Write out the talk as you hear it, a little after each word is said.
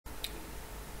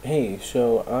Hey,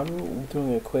 so I'm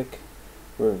doing a quick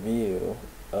review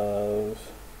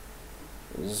of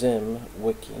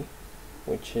zimwiki,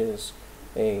 which is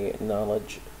a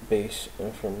knowledge base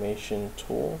information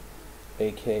tool,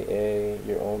 aka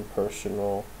your own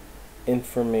personal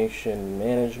information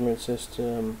management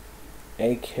system,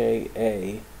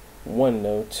 aka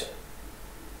OneNote,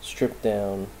 stripped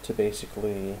down to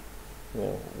basically,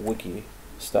 wiki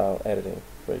style editing,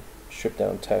 right? Stripped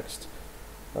down text,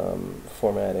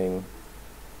 formatting,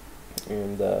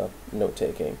 and note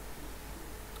taking.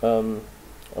 Um,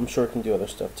 I'm sure it can do other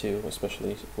stuff too,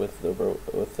 especially with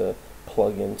the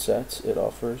plugin sets it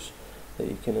offers that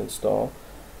you can install.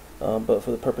 But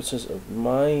for the purposes of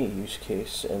my use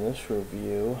case in this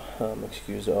review,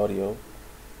 excuse the audio,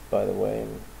 by the way,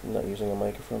 I'm not using a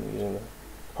microphone, I'm using the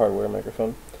hardware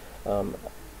microphone. Um,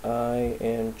 I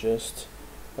am just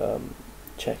um,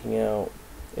 checking out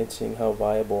and seeing how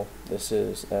viable this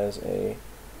is as a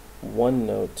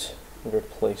OneNote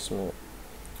replacement.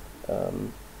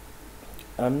 Um,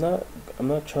 I'm not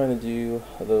trying to do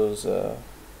those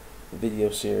video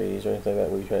series or anything like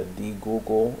that where you try to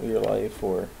de-Google your life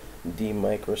or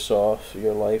de-Microsoft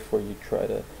your life, where you try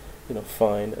to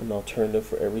find an alternative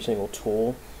for every single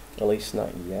tool. At least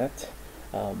not yet.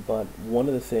 But one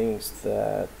of the things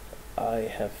that I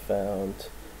have found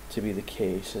to be the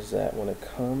case is that when it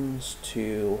comes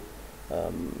to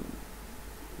um,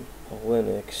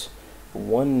 Linux,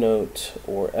 OneNote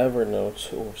or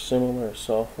Evernote or similar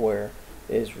software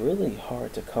is really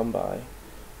hard to come by.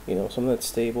 Something that's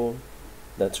stable,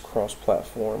 that's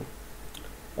cross-platform,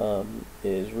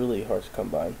 is really hard to come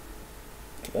by.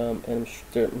 And I'm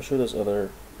sure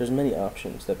there's many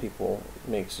options that people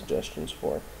make suggestions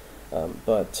for.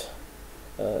 But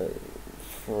uh,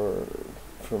 for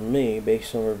for me,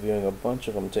 based on reviewing a bunch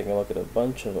of them, taking a look at a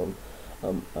bunch of them,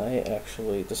 I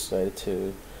actually decided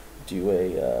to do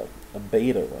a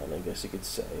beta run, I guess you could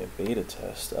say, a beta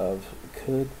test of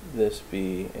could this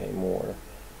be a more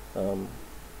um,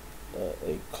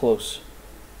 a close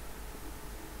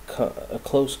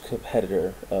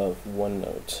competitor of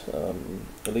OneNote,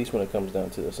 at least when it comes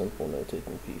down to the simple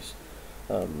note-taking piece.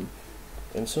 Um,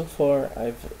 and so far,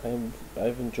 I've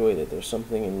enjoyed it. There's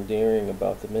something endearing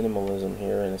about the minimalism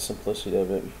here and the simplicity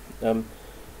of it.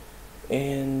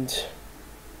 And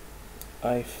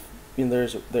I, there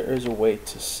is a way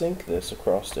to sync this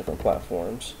across different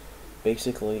platforms.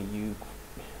 Basically, you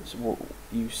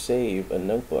save a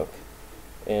notebook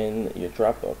in your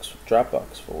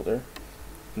Dropbox folder,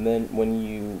 and then when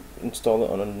you install it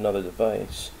on another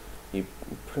device, you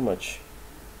pretty much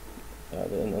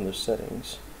in under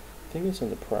settings. I think it's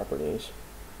under properties.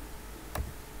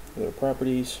 Go to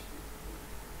properties,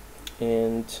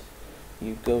 and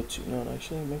you go to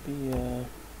actually maybe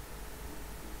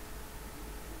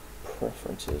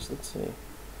preferences. Let's see.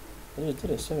 I just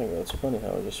did a second ago. It's funny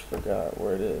how I just forgot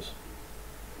where it is.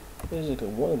 There's like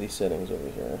one of these settings over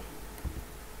here.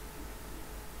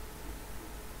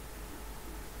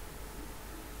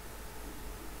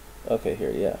 Okay,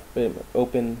 here, yeah. Wait a minute.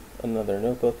 Open another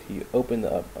notebook. You open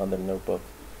the other notebook.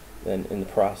 Then, in the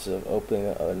process of opening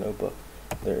the other notebook,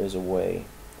 there is a way,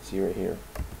 see right here,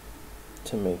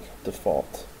 to make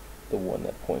default the one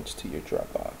that points to your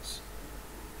Dropbox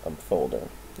folder.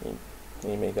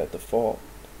 You make that default.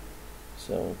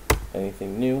 So,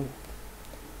 anything new,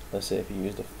 let's say if you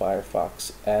use the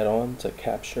Firefox add-on to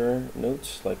capture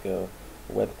notes, like a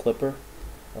web clipper,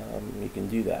 you can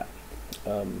do that.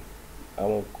 I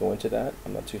won't go into that.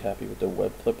 I'm not too happy with the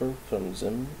web clipper from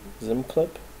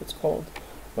Zimclip, it's called.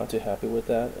 I'm not too happy with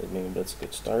that. I mean, that's a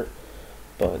good start.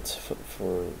 But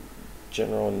for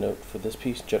this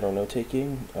piece, general note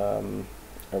taking, I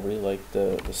really like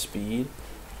the speed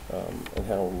and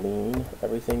how lean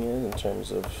everything is in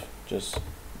terms of just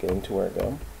getting to where I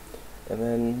go.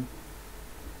 And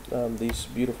then these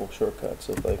beautiful shortcuts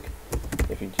of, like,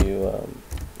 if you do an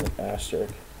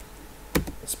asterisk,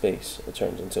 a space, it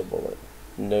turns into a bullet.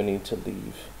 No need to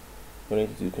leave. No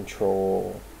need to do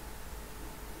Control,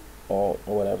 Alt,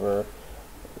 or whatever.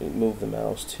 Move the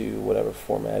mouse to whatever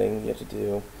formatting you have to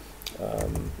do.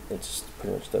 It just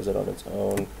pretty much does it on its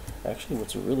own. Actually,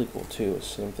 what's really cool too is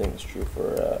same thing is true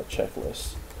for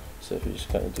checklists. So if you just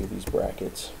kind of do these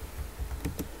brackets,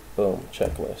 boom,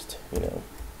 checklist.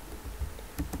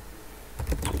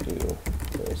 To-do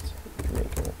list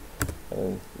maker,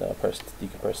 and then you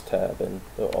can press tab, and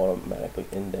it'll automatically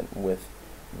indent with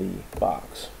the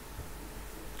box.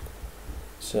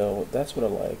 So that's what I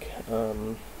like.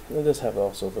 It does have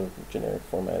also the generic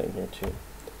formatting here too.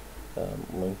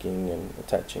 Linking and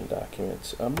attaching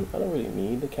documents. I don't really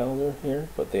need the calendar here,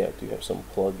 but they do have some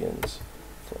plugins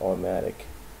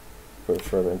for for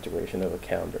further integration of a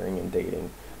calendaring and dating.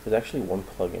 There's actually one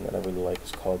plugin that I really like.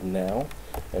 It's called Now,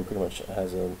 and pretty much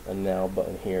has a Now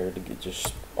button here to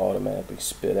just automatically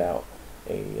spit out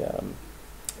a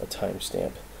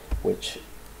timestamp, which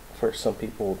for some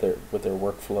people with their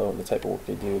workflow and the type of work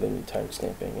they do, they need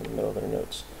timestamping in the middle of their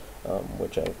notes,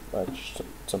 which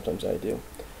sometimes I do.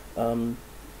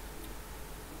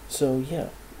 So yeah,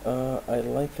 I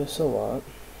like this a lot,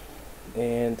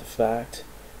 and the fact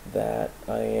that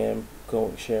I am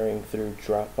sharing through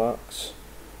Dropbox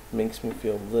makes me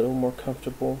feel a little more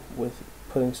comfortable with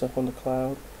putting stuff on the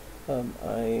cloud.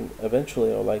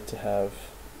 Eventually I'd like to have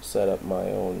set up my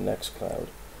own Nextcloud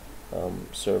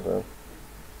server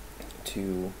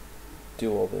to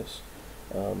do all this,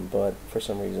 but for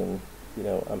some reason,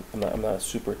 I'm not a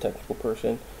super technical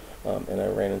person, and I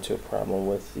ran into a problem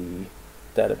with the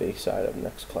database side of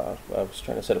Nextcloud. I was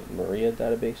trying to set up a Maria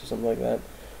database or something like that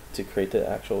to create the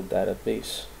actual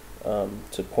database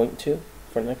to point to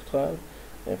for Nextcloud,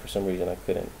 and for some reason I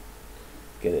couldn't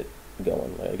get it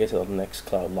going. I get to the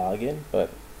Nextcloud login, but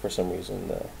for some reason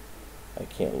I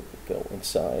can't go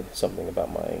inside. Something about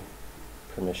my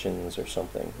permissions or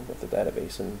something with the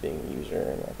database and being a user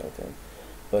and that kind of thing.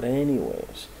 But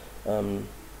anyways,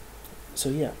 so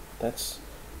yeah, this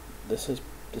is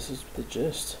the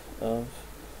gist of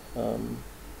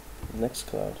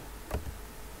Nextcloud.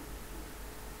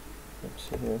 Let's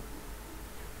see here.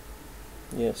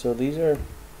 Yeah, so these are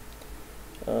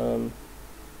some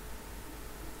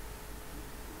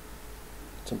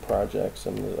projects.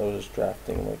 I was just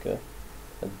drafting like a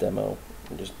demo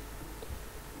and just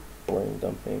brain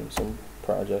dumping some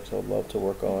projects I'd love to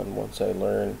work on once I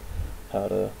learn how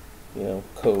to,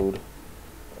 code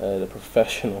at a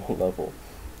professional level.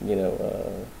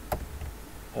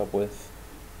 Help with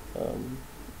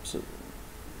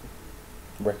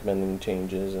recommending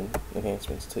changes and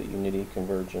enhancements to Unity,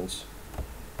 convergence,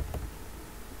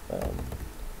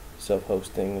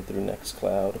 self-hosting through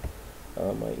Nextcloud,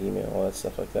 my email, all that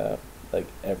stuff like that, like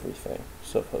everything,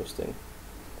 self-hosting,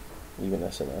 even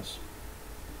SMS.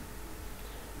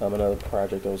 Another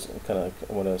project I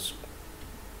want to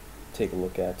take a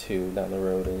look at too down the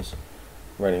road is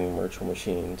running virtual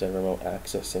machines and remote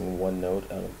accessing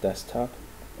OneNote on a desktop.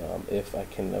 If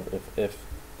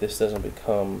this doesn't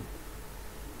become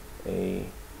if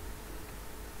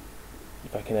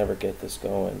I can ever get this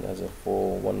going as a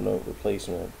full OneNote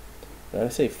replacement, and when I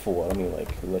say full, I don't mean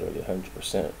like literally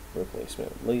 100%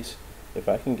 replacement. At least if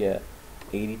I can get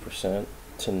 80%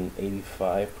 to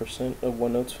 85% of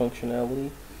OneNote's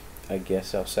functionality, I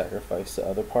guess I'll sacrifice the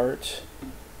other parts,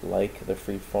 like the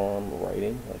freeform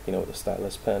writing, like with the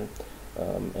stylus pen,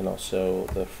 and also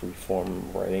the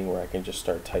freeform writing where I can just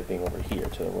start typing over here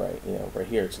to the right. Right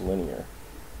here it's linear.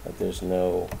 Like there's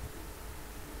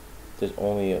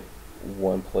only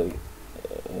one plate,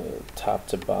 top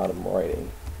to bottom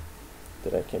writing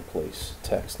that I can place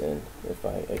text in. If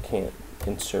I can't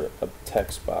insert a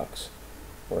text box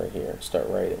right here, start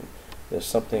writing. There's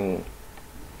something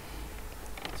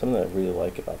that I really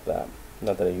like about that.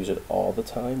 Not that I use it all the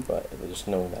time, but just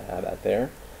knowing that I have that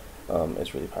there,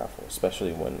 it's really powerful,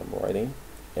 especially when I'm writing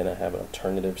and I have an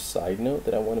alternative side note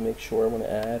that I want to make sure I want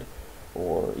to add,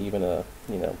 or even an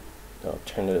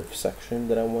alternative section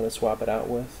that I want to swap it out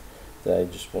with that I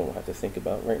just won't have to think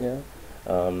about right now.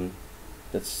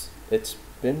 It's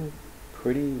been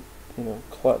pretty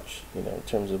clutch in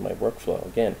terms of my workflow.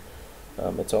 Again,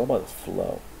 it's all about the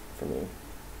flow for me.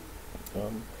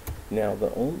 Now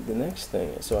the next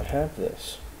thing is, so I have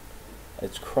this.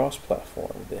 It's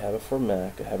cross-platform. They have it for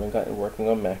Mac. I haven't gotten working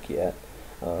on Mac yet,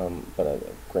 but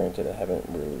granted I haven't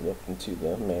really looked into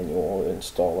the manual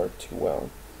installer too well.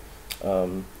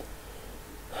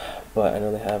 But I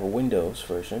know they have a Windows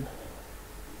version.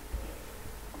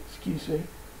 Excuse me.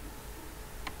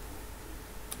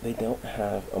 They don't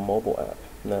have a mobile app.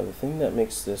 Now the thing that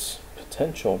makes this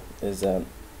potential is that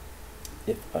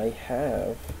if I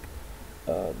have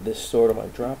this stored on my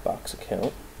Dropbox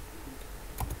account,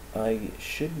 I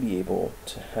should be able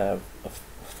to have a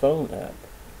phone app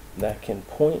that can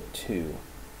point to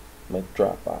my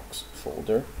Dropbox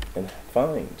folder and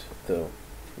find the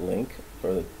link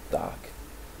or the doc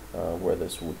where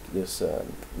these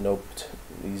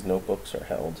notebooks are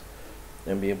held,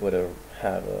 and be able to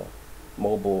have a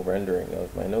mobile rendering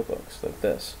of my notebooks like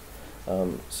this.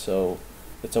 So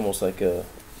it's almost like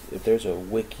if there's a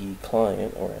wiki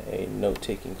client or a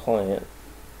note-taking client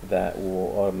that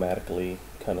will automatically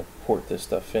kind of port this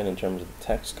stuff in terms of the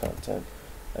text content,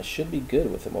 I should be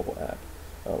good with a mobile app.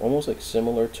 Almost like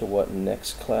similar to what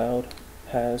Nextcloud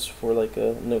has for like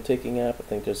a note-taking app. I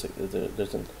think it's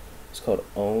called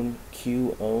Own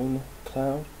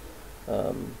Cloud.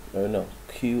 or no,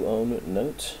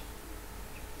 onenote.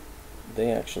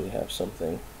 They actually have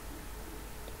something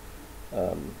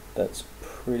that's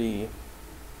pretty.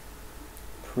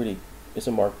 It's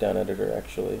a markdown editor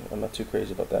actually. I'm not too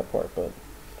crazy about that part, but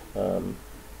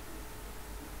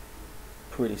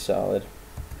pretty solid.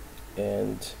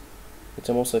 And it's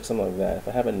almost like something like that. If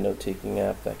I have a note-taking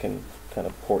app that can kind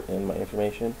of port in my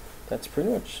information, that's pretty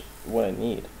much what I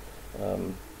need.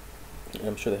 And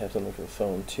I'm sure they have something for the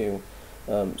phone too.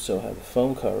 So I'll have the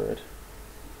phone covered.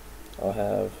 I'll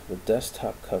have the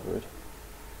desktop covered.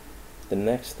 The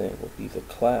next thing would be the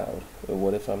cloud.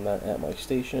 What if I'm not at my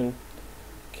station?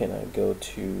 Can I go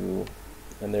to,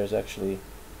 and there's actually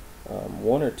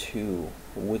one or two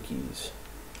wikis,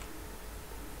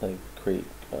 like great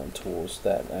tools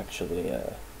that actually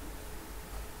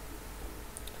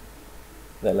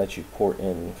that let you port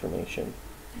in information.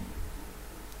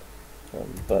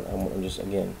 But I'm just,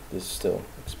 again, this is still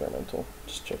experimental,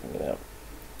 just checking it out.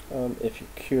 If you're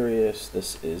curious,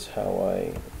 this is how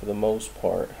I, for the most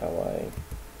part,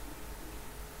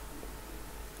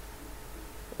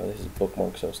 this is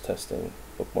bookmarks. I was testing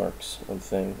bookmarks on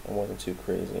thing. I wasn't too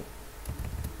crazy,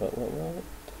 but what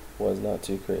was not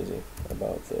too crazy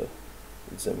about the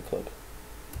Zim clip.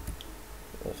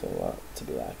 There's a lot to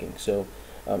be lacking. So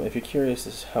if you're curious,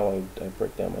 this is how I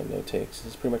break down my note takes.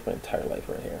 This is pretty much my entire life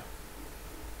right here.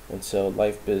 And so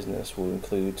life business will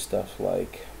include stuff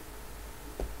like,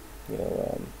 you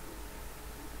know,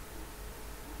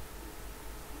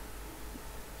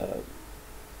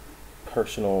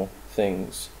 personal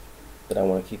things that I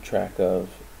want to keep track of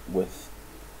with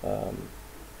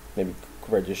maybe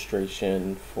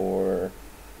registration for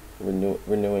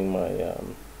renewing my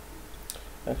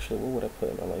actually, what would I put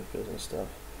in my life business stuff?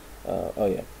 Oh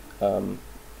yeah,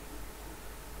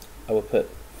 I would put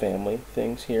family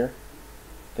things here,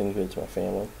 things related to my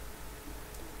family.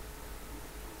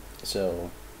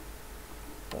 So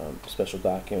special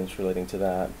documents relating to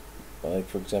that. Like,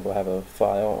 for example, I have a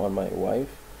file on my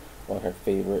wife on her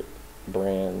favorite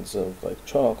brands of like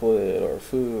chocolate or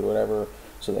food or whatever,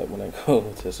 so that when I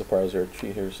go to surprise her or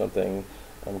treat her something,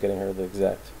 I'm getting her the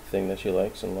exact thing that she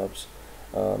likes and loves.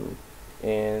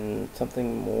 And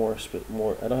something more,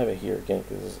 I don't have it here again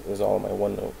because it's all in my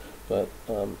OneNote, but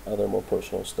other more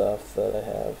personal stuff that I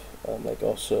have, like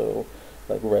also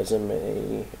like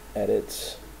resume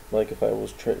edits, like if I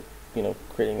was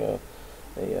creating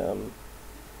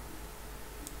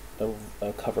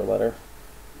a cover letter,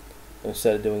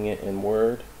 instead of doing it in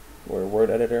Word or a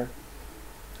Word editor,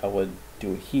 I would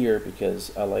do it here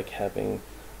because I like having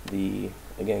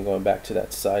again, going back to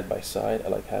that side by side, I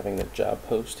like having the job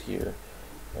post here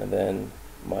and then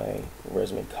my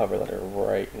resume cover letter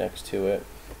right next to it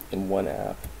in one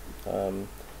app, and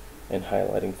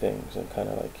highlighting things and kind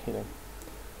of like,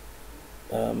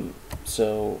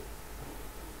 so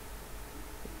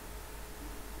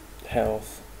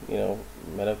health,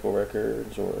 medical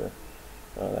records or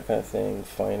that kind of thing,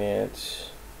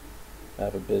 finance. I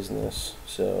have a business,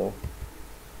 so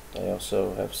I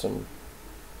also have some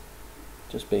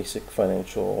just basic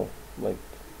financial like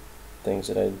things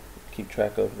that I keep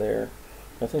track of there.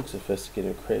 Nothing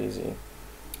sophisticated or crazy.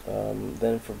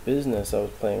 Then for business, I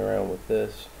was playing around with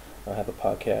this. I have a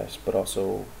podcast, but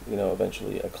also,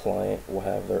 eventually a client will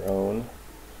have their own.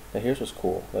 Now here's what's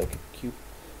cool, like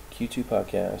Q2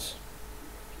 podcasts.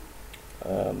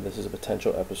 This is a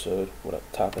potential episode, what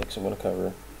topics I'm going to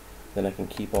cover. Then I can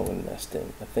keep on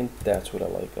nesting. I think that's what I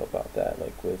like about that.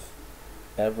 Like with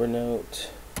Evernote,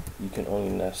 you can only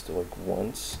nest like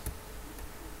once.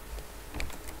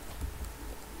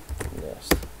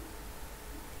 Nest.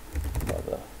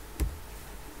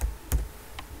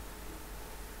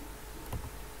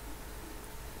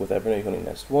 With Evernote, you can only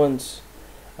nest once.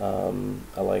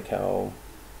 I like how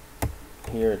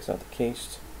here it's not the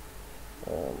case.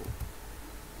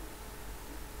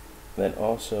 Then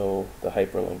also the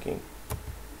hyperlinking,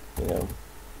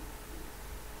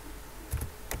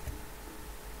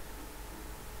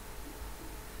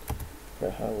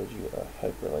 how would you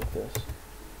hyperlink this?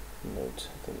 Note,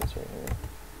 I think it's right here.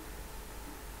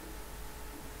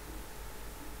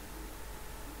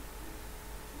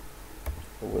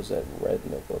 Or was that red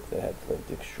notebook that had like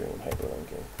the extreme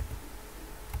hyperlinking?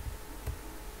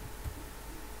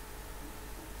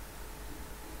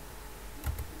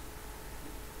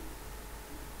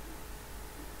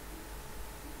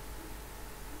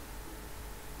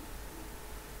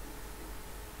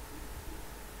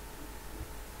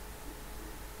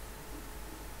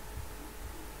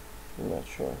 I'm not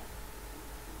sure.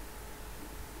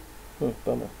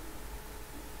 Bummer.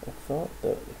 I thought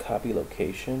the copy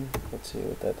location, let's see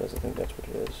what that does. I think that's what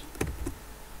it is.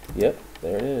 Yep,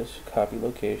 there it is. Copy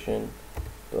location.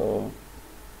 Boom.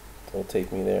 It'll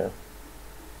take me there.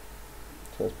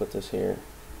 So let's put this here.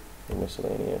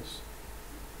 Miscellaneous.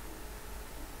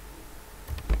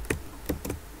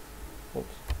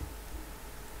 Oops.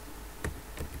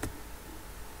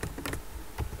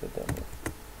 Put that one.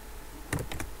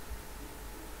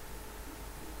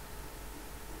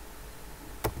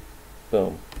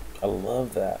 Boom. I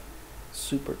love that.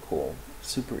 Super cool.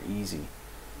 Super easy.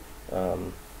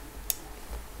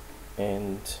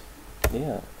 And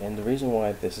yeah, and the reason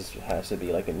why this has to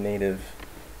be like a native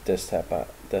desktop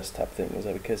thing is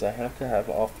that because I have to have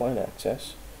offline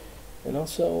access, and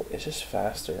also it's just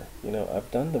faster. You know, I've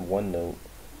done the OneNote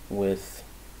with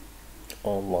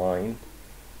online,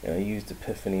 and I used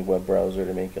Epiphany web browser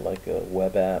to make it like a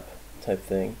web app type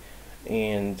thing,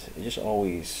 and it just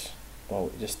always,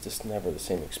 well, just never the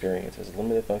same experience. It's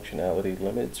limited functionality,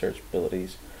 limited search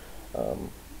abilities,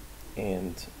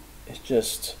 and it's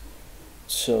just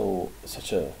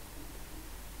such a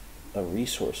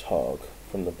resource hog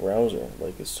from the browser.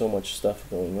 Like, there's so much stuff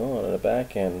going on the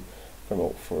back end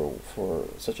for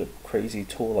such a crazy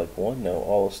tool like OneNote.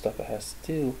 All the stuff it has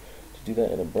to do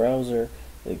that in a browser,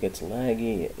 it gets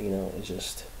laggy. You know, it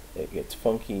gets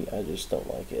funky. I just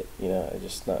don't like it. You know, it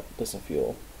just doesn't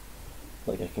feel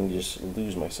like I can just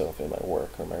lose myself in my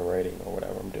work or my writing or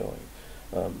whatever I'm doing.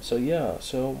 So yeah,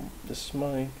 so this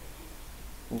is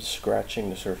I'm just scratching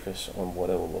the surface on what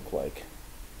it will look like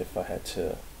if I had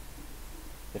to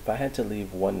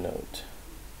leave OneNote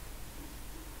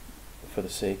for the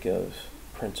sake of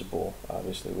principle,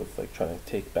 obviously, with like trying to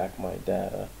take back my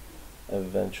data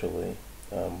eventually,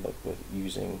 like with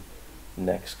using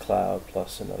Nextcloud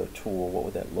plus another tool. What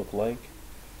would that look like?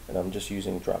 And I'm just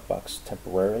using Dropbox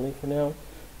temporarily for now,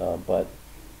 but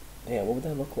yeah, what would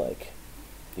that look like?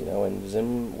 You know, and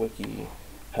zimwiki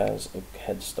has a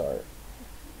head start.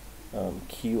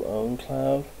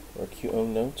 onenote, or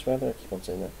onenotes rather, I keep on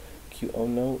saying that.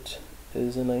 onenote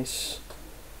is a nice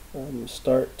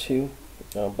start too,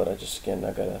 but I just, again,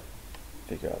 I gotta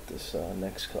figure out this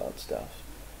Nextcloud stuff.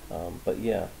 But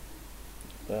yeah,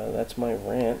 that's my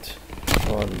rant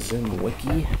on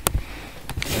zimwiki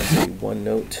as a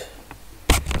OneNote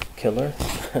killer.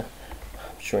 I'm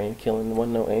sure I ain't killing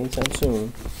OneNote anytime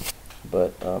soon,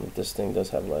 but this thing does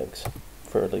have legs,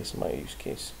 for at least my use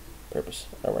case purpose.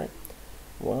 Alright,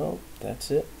 well,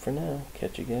 that's it for now.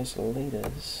 Catch you guys later.